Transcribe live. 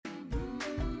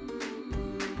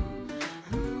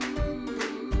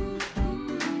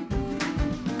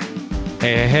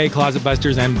Hey, Closet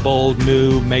Busters and Bold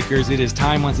Move Makers. It is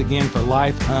time once again for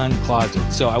Life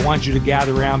Uncloseted. So I want you to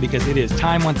gather around because it is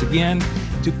time once again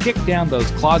to kick down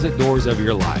those closet doors of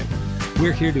your life.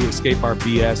 We're here to escape our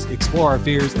BS, explore our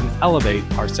fears, and elevate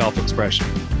our self-expression.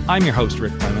 I'm your host,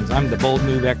 Rick Clemens. I'm the Bold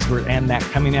Move expert and that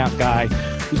coming out guy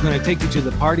who's going to take you to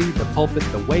the party, the pulpit,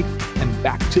 the wake, and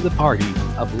back to the party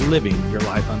of living your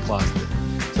life uncloseted.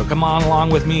 So come on along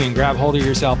with me and grab hold of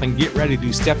yourself and get ready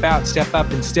to step out, step up,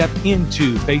 and step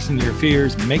into facing your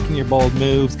fears, making your bold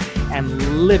moves,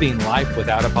 and living life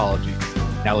without apologies.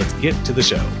 Now let's get to the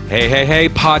show. Hey,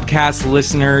 podcast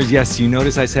listeners. Yes, you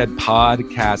notice I said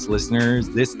podcast listeners.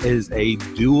 This is a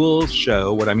dual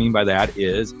show. What I mean by that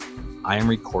is I am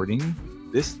recording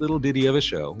this little ditty of a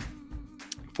show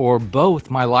for both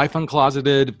my Life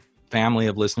Uncloseted family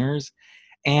of listeners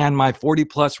and my 40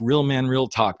 plus Real Men, Real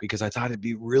Talk, because I thought it'd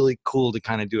be really cool to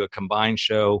kind of do a combined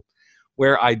show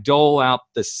where I dole out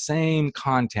the same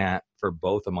content for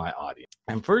both of my audience.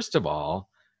 And first of all,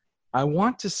 I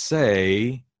want to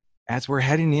say, as we're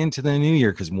heading into the new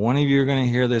year, because one of you are going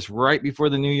to hear this right before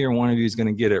the new year, and one of you is going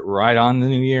to get it right on the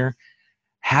new year,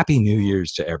 Happy New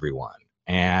Year's to everyone.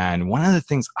 And one of the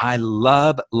things I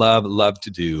love to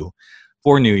do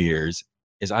for New Year's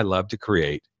is I love to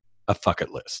create a fuck it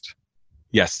list.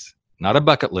 Yes, not a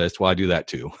bucket list. Well, I do that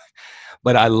too.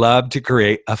 But I love to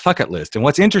create a fuck it list. And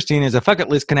what's interesting is a fuck it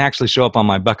list can actually show up on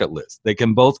my bucket list. They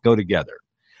can both go together.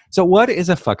 So what is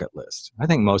a fuck it list? I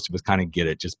think most of us kind of get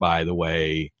it just by the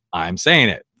way I'm saying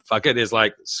it. Fuck it is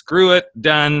like, screw it,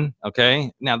 done. Okay.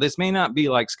 Now, this may not be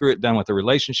like screw it done with a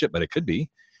relationship, but it could be.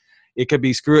 It could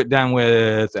be screw it done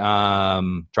with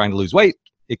trying to lose weight.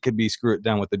 It could be screw it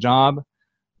done with the job.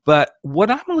 But what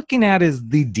I'm looking at is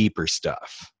the deeper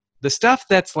stuff. The stuff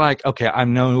that's like, okay,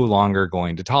 I'm no longer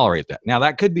going to tolerate that. Now,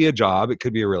 that could be a job. It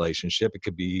could be a relationship. It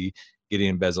could be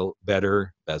getting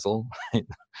better.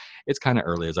 It's kind of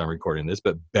early as I'm recording this,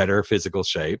 but better physical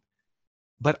shape.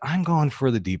 But I'm going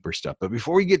for the deeper stuff. But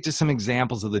before we get to some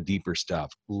examples of the deeper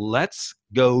stuff, let's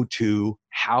go to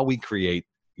how we create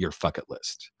your fuck it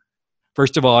list.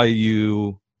 First of all,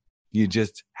 you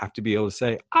just have to be able to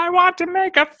say, I want to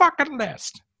make a fucking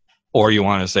list. Or you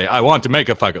want to say, I want to make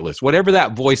a fuck it list. Whatever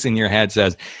that voice in your head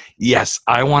says, yes,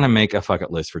 I want to make a fuck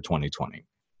it list for 2020.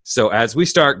 So as we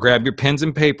start, grab your pens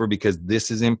and paper because this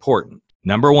is important.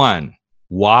 Number one,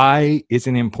 why is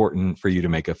it important for you to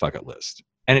make a fuck it list?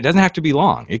 And it doesn't have to be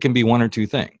long. It can be one or two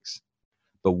things.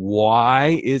 But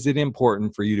why is it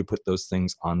important for you to put those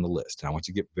things on the list? And I want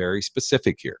you to get very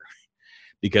specific here.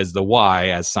 Because the why,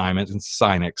 as Simon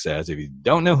Sinek says, if you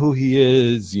don't know who he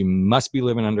is, you must be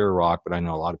living under a rock. But I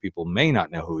know a lot of people may not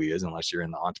know who he is unless you're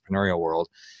in the entrepreneurial world.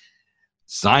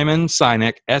 Simon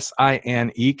Sinek,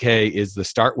 S-I-N-E-K, is the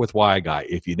start with why guy.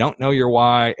 If you don't know your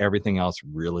why, everything else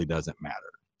really doesn't matter.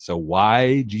 So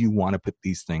why do you want to put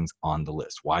these things on the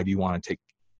list? Why do you want to take,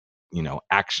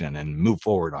 action and move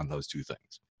forward on those two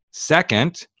things?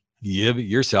 Second, give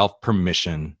yourself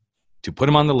permission to put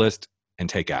them on the list and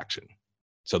take action.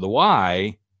 So the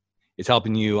why is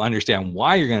helping you understand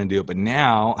why you're going to do it. But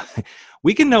now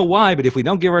we can know why, but if we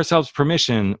don't give ourselves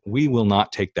permission, we will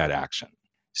not take that action.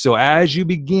 So as you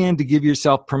begin to give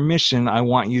yourself permission, I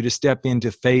want you to step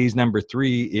into phase number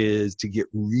 3 is to get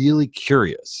really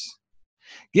curious.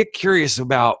 Get curious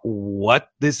about what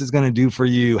this is going to do for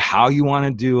you, how you want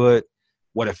to do it,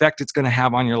 what effect it's going to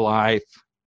have on your life.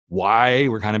 Why,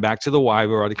 we're kind of back to the why.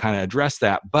 We already kind of addressed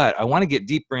that, but I want to get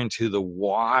deeper into the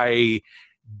why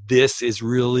this is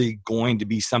really going to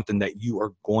be something that you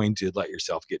are going to let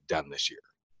yourself get done this year.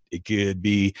 It could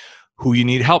be who you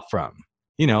need help from,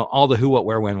 all the who, what,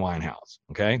 where, when, why, and hows.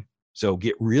 Okay. So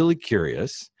get really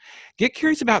curious. Get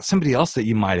curious about somebody else that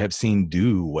you might have seen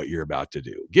do what you're about to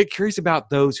do. Get curious about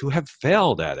those who have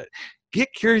failed at it. Get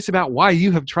curious about why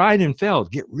you have tried and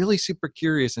failed. Get really super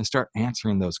curious and start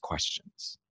answering those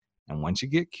questions. And once you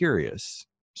get curious,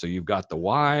 so you've got the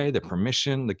why, the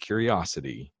permission, the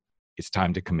curiosity, it's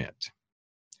time to commit.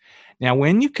 Now,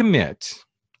 when you commit,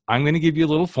 I'm going to give you a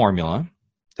little formula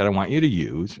that I want you to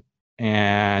use,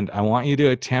 and I want you to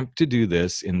attempt to do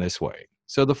this in this way.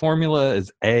 So the formula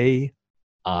is A,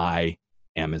 I,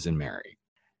 M as in Mary.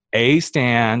 A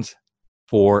stands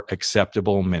for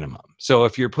acceptable minimum. So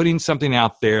if you're putting something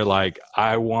out there like,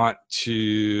 I want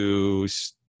to,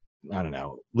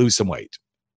 lose some weight.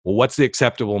 Well, what's the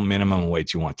acceptable minimum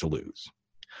weight you want to lose?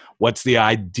 What's the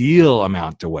ideal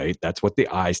amount to weight? That's what the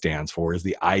I stands for, is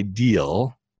the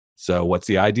ideal. So what's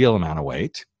the ideal amount of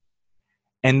weight?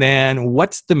 And then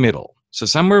what's the middle? So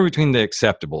somewhere between the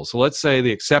acceptable. So let's say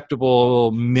the acceptable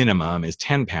minimum is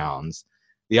 10 pounds.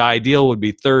 The ideal would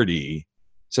be 30.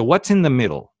 So what's in the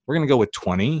middle? We're going to go with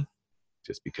 20.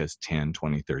 just because 10,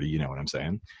 20, 30, you know what I'm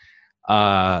saying?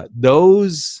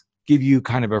 Those give you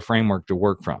kind of a framework to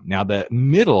work from. Now, the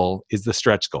middle is the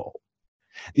stretch goal.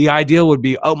 The ideal would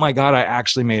be, oh my God, I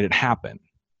actually made it happen.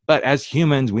 But as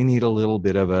humans, we need a little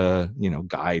bit of a,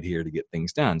 guide here to get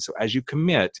things done. So as you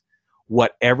commit,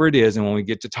 whatever it is, and when we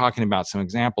get to talking about some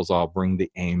examples, I'll bring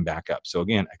the aim back up. So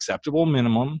again, acceptable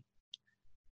minimum,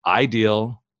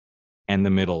 ideal, and the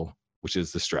middle, which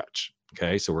is the stretch.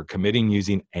 Okay, so we're committing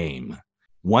using aim.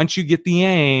 Once you get the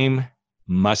aim,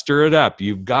 muster it up.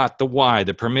 You've got the why,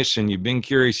 the permission, you've been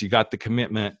curious, you got the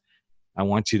commitment. I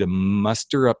want you to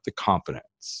muster up the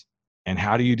confidence. And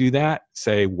how do you do that?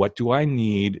 Say, what do I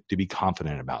need to be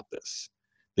confident about this?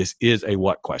 This is a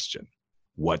what question.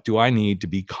 What do I need to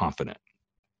be confident?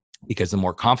 Because the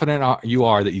more confident you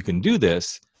are that you can do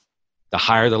this, the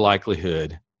higher the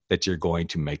likelihood that you're going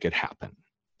to make it happen.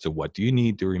 So what do you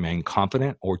need to remain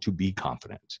confident or to be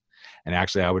confident? And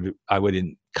actually, I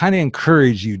would kind of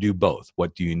encourage you to do both.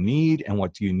 What do you need and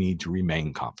what do you need to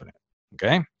remain confident?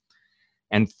 Okay?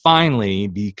 And finally,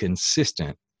 be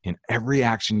consistent in every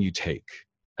action you take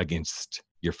against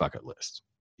your fuck it list.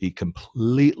 Be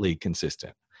completely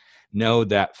consistent. Know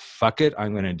that fuck it,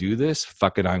 I'm going to do this.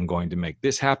 Fuck it, I'm going to make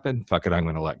this happen. Fuck it, I'm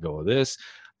going to let go of this.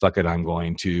 Fuck it, I'm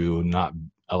going to not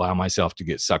allow myself to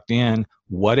get sucked in.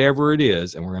 Whatever it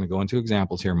is, and we're going to go into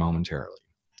examples here momentarily.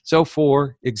 So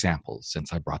for examples,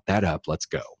 since I brought that up, let's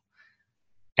go.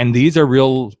 And these are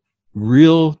real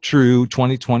true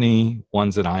 2020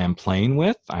 ones that I am playing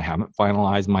with. I haven't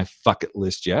finalized my fuck it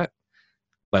list yet,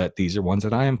 but these are ones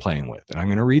that I am playing with. And I'm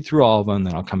going to read through all of them,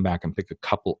 then I'll come back and pick a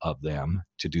couple of them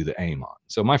to do the aim on.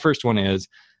 So my first one is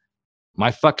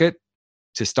my fuck it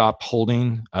to stop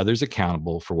holding others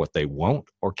accountable for what they won't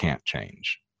or can't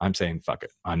change. I'm saying fuck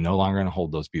it. I'm no longer going to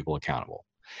hold those people accountable.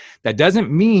 That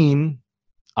doesn't mean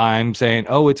I'm saying,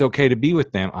 oh, it's okay to be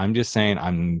with them. I'm just saying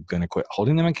I'm going to quit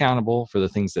holding them accountable for the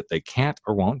things that they can't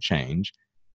or won't change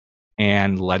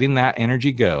and letting that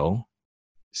energy go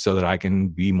so that I can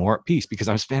be more at peace, because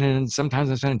sometimes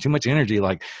I'm spending too much energy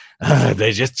like,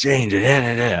 they just changed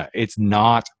it. It's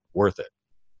not worth it.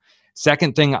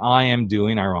 Second thing I am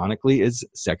doing, ironically, is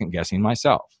second guessing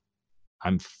myself.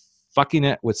 I'm fucking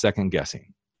it with second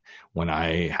guessing. When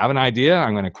I have an idea,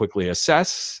 I'm going to quickly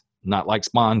assess. Not like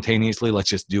spontaneously, let's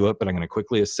just do it, but I'm going to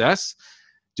quickly assess,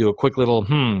 do a quick little,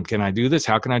 can I do this?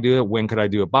 How can I do it? When could I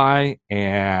do it by?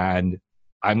 And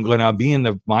I'm going to be in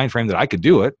the mind frame that I could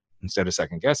do it instead of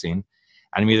second guessing. And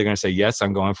I'm either going to say, yes,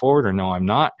 I'm going forward, or no, I'm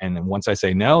not. And then once I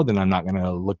say no, then I'm not going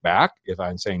to look back. If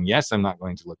I'm saying yes, I'm not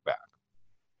going to look back.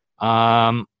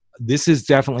 This is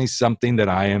definitely something that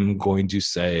I am going to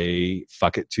say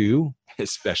fuck it to,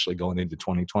 especially going into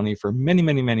 2020 for many,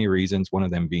 many, many reasons. One of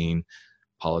them being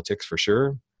politics for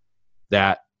sure,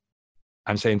 that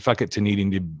I'm saying fuck it to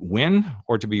needing to win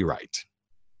or to be right.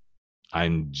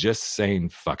 I'm just saying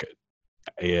fuck it.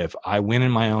 If I win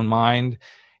in my own mind,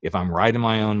 if I'm right in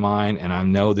my own mind, and I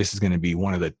know this is going to be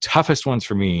one of the toughest ones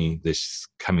for me this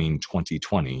coming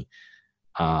 2020,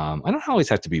 I don't always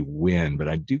have to be win, but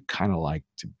I do kind of like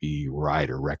to be right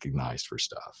or recognized for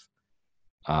stuff.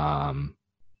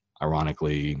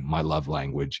 Ironically, my love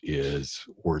language is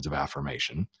words of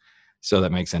affirmation. So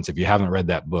that makes sense. If you haven't read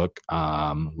that book,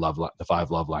 The 5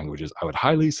 Love Languages, I would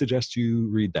highly suggest you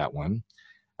read that one.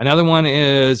 Another one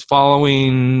is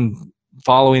following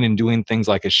and doing things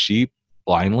like a sheep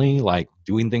blindly, like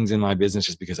doing things in my business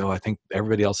just because, I think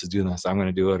everybody else is doing this, I'm going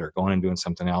to do it, or going and doing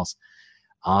something else.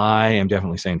 I am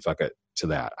definitely saying fuck it to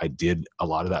that. I did a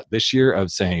lot of that this year,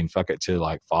 of saying fuck it to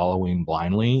like following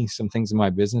blindly some things in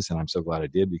my business. And I'm so glad I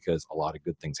did, because a lot of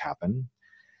good things happen.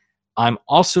 I'm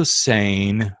also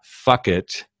saying fuck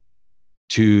it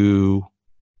to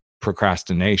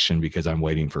procrastination, because I'm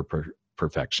waiting for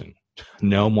perfection.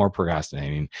 No more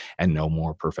procrastinating and no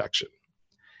more perfection.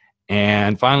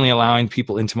 And finally, allowing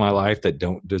people into my life that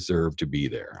don't deserve to be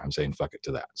there. I'm saying fuck it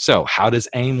to that. So how does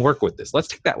AIM work with this? Let's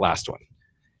take that last one.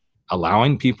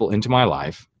 Allowing people into my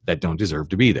life that don't deserve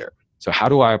to be there. So how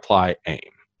do I apply AIM?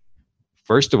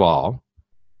 First of all,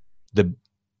 the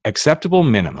acceptable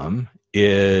minimum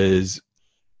could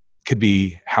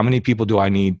be, how many people do I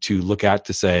need to look at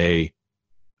to say,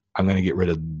 I'm going to get rid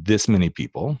of this many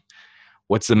people?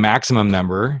 What's the maximum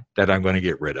number that I'm going to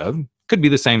get rid of? Could be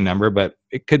the same number, but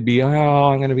it could be,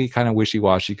 I'm going to be kind of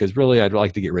wishy-washy, because really I'd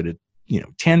like to get rid of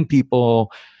 10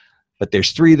 people, but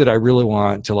there's 3 that I really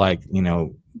want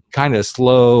to kind of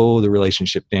slow the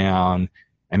relationship down,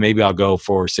 and maybe I'll go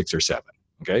for 6 or 7.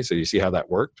 Okay, so you see how that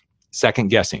worked? Second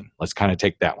guessing. Let's kind of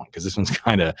take that one, because this one's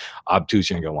kind of obtuse.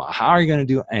 You're going to go, well, how are you going to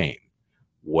do AIM?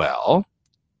 Well,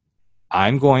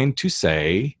 I'm going to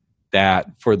say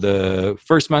that for the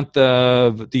first month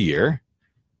of the year,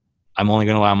 I'm only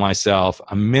going to allow myself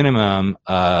a minimum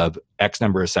of X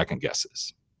number of second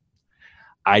guesses.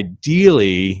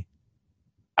 Ideally,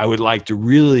 I would like to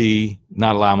really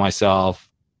not allow myself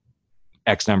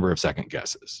X number of second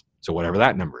guesses. So whatever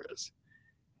that number is.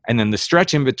 And then the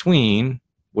stretch in between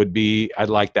would be, I'd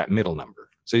like that middle number.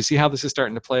 So you see how this is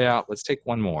starting to play out? Let's take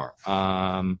one more.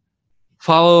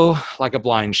 Follow like a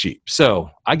blind sheep. So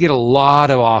I get a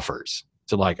lot of offers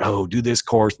to like, oh, do this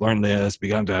course, learn this,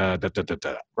 become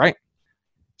right?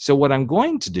 So what I'm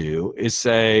going to do is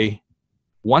say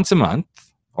once a month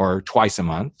or twice a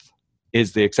month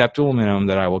is the acceptable minimum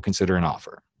that I will consider an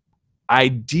offer.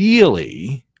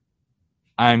 Ideally,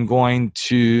 I'm going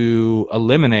to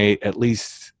eliminate at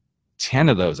least 10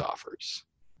 of those offers.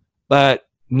 But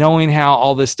knowing how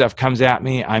all this stuff comes at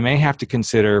me, I may have to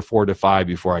consider 4 to 5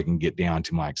 before I can get down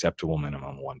to my acceptable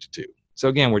minimum 1 to 2. So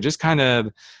again, we're just kind of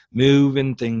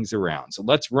moving things around. So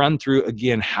let's run through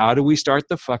again, how do we start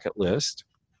the fuck it list?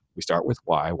 We start with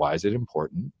why. Why is it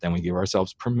important? Then we give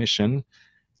ourselves permission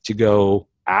to go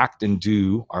act and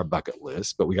do our bucket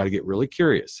list, but we got to get really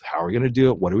curious. How are we going to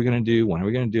do it? What are we going to do? When are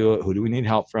we going to do it? Who do we need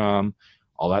help from?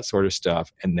 All that sort of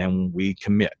stuff. And then we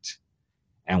commit.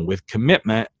 And with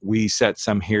commitment, we set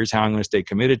some, here's how I'm going to stay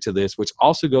committed to this, which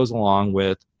also goes along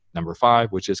with number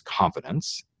 5, which is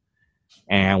confidence.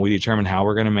 And we determine how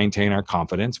we're going to maintain our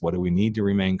confidence. What do we need to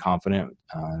remain confident?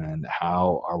 And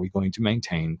how are we going to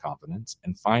maintain confidence?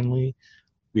 And finally,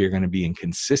 we are going to be in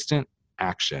consistent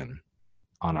action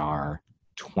on our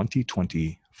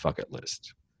 2020 fuck it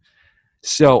list.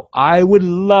 So I would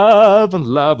love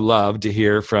to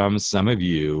hear from some of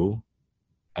you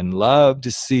and love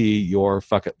to see your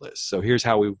fuck it list. So here's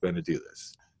how we're going to do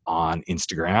this. On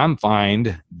Instagram,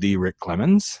 find the Rick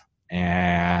Clemens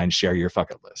and share your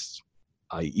fuck it list.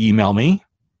 Email me,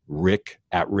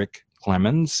 rick@rickclemens,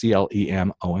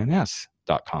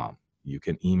 CLEMONS.com. You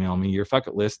can email me your fuck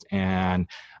it list and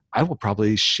I will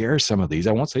probably share some of these.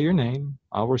 I won't say your name.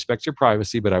 I'll respect your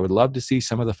privacy, but I would love to see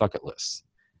some of the fuck it lists.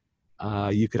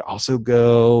 You could also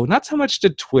go, not so much to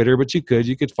Twitter, but you could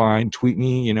tweet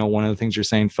me, one of the things you're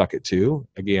saying, fuck it to.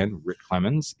 Again, Rick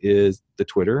Clemens is the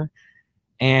Twitter.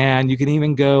 And you can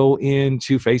even go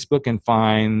into Facebook and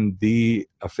find the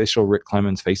official Rick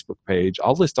Clemens Facebook page.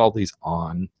 I'll list all these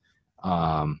on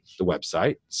the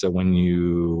website. So when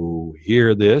you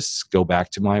hear this, go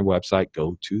back to my website,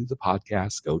 go to the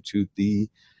podcast, go to the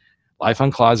Life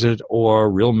Uncloseted or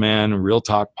Real Men, Real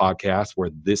Talk podcast, where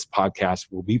this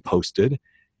podcast will be posted.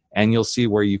 And you'll see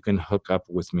where you can hook up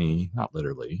with me, not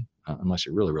literally, unless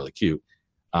you're really, really cute.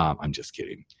 I'm just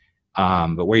kidding.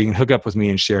 But where you can hook up with me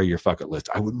and share your fuck it list.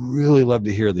 I would really love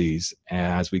to hear these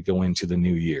as we go into the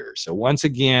new year. So once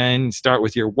again, start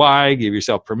with your why, give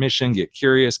yourself permission, get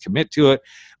curious, commit to it,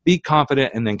 be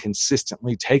confident, and then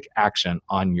consistently take action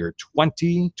on your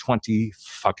 2020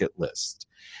 fuck it list.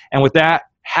 And with that,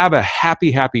 have a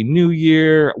happy new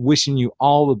year. Wishing you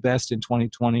all the best in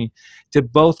 2020 to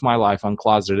both my Life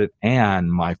Uncloseted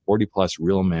and my 40 plus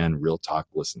Real Men, Real Talk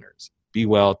listeners. Be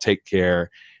well, take care,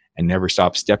 and never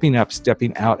stop stepping up,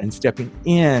 stepping out, and stepping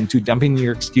into dumping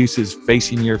your excuses,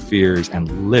 facing your fears,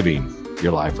 and living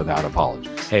your life without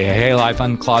apologies. Hey, Life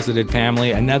Uncloseted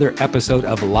family. Another episode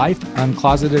of Life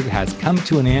Uncloseted has come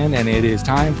to an end, and it is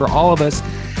time for all of us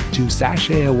to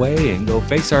sashay away and go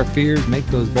face our fears, make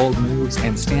those bold moves,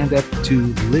 and stand up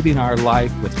to living our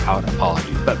life without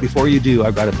apologies. But before you do,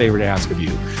 I've got a favor to ask of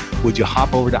you. Would you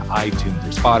hop over to iTunes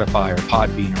or Spotify or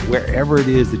Podbean or wherever it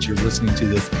is that you're listening to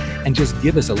this and just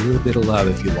give us a little bit of love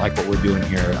if you like what we're doing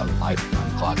here at Life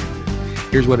Uncloseted.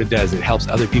 Here's what it does. It helps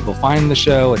other people find the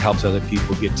show. It helps other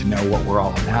people get to know what we're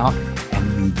all about.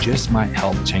 And you just might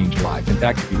help change a life. In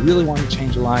fact, if you really want to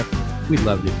change a life, we'd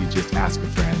love it if you just ask a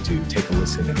friend to take a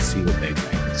listen and see what they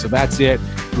think. So that's it.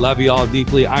 Love you all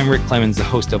deeply. I'm Rick Clemens, the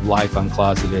host of Life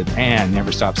Uncloseted, and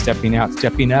never stop stepping out,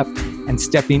 stepping up, and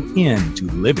stepping into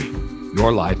living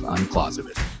your life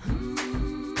uncloseted.